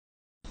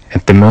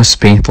the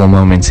most painful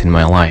moments in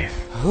my life,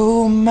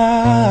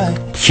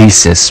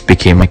 Jesus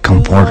became my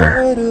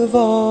comforter.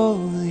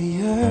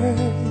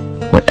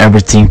 When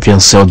everything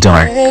feels so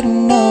dark,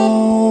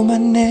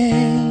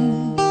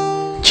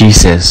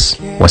 Jesus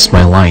was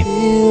my light.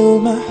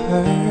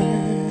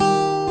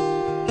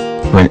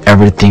 When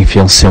everything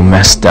feels so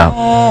messed up,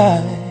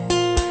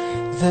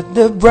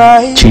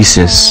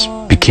 Jesus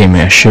became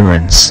my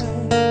assurance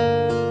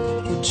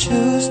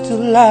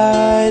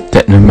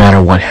that no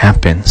matter what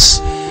happens,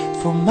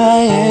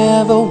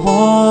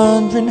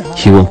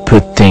 He will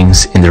put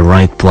things in the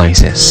right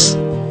places.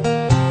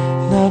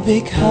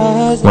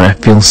 When I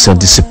feel so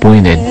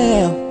disappointed,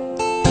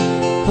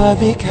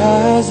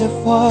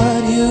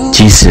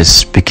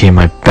 Jesus became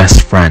my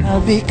best friend.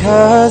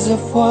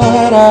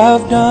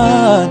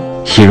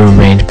 He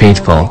remained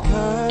faithful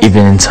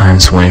even in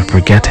times when I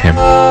forget Him.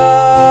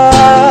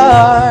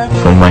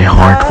 When my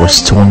heart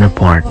was torn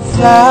apart,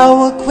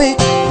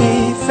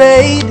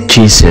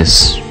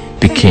 Jesus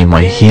became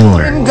my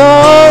healer.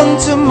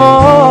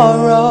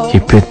 He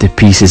put the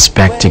pieces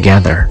back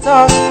together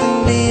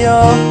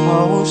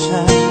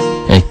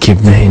and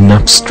gave me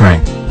enough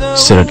strength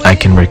so that I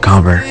can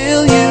recover.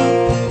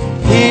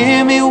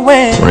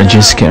 When I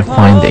just can't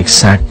find the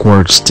exact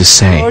words to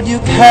say,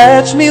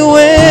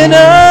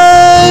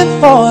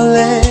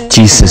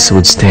 Jesus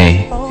would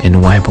stay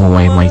and wipe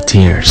away my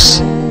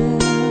tears.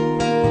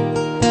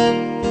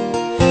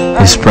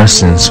 His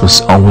presence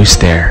was always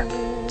there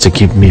to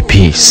give me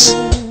peace.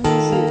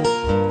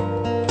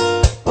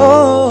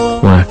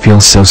 When I feel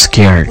so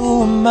scared,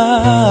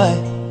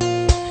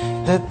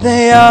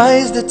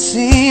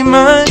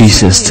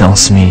 Jesus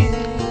tells me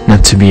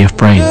not to be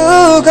afraid.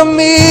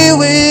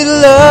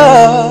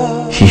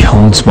 He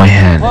holds my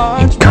hand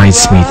and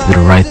guides me to the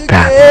right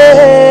path.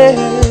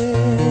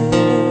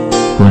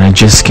 When I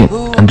just can't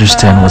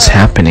understand what's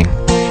happening,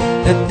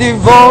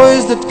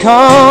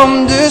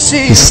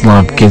 His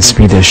love gives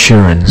me the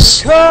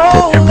assurance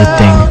that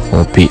everything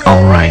will be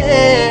alright.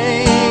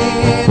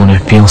 When I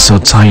feel so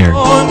tired,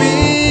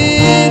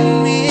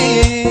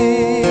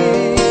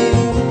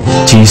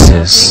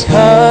 Jesus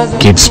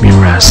gives me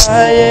rest.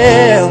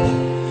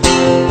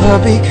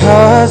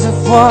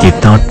 He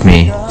taught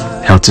me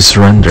how to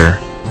surrender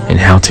and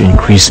how to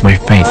increase my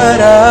faith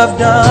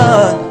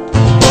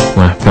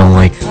when I felt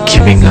like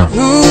giving up.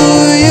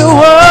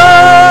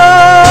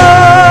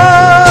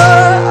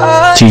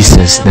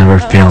 Jesus never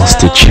fails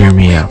to cheer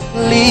me up.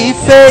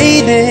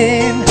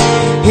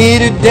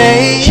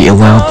 He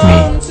allowed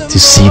me to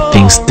see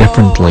things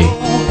differently.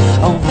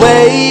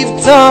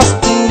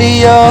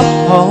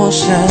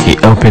 He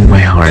opened my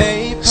heart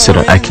so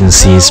that I can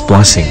see His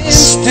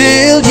blessings.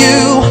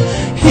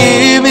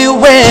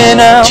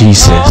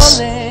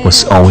 Jesus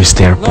was always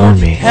there for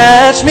me.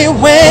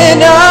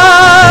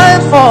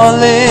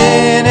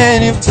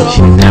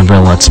 He never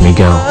lets me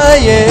go.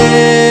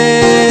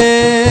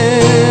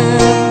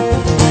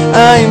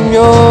 I'm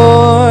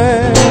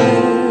yours.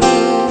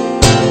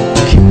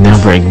 He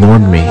never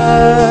ignored me.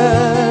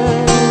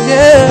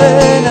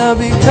 Yeah, now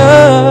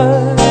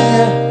because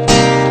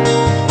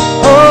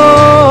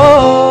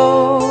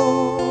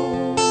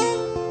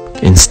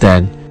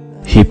Instead,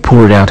 He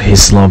poured out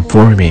His love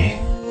for me.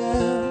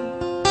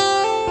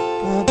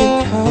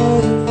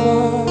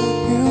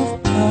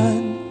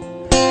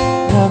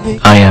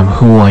 I am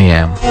who I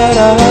am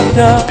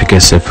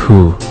because of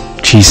who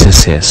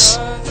Jesus is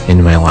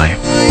in my life.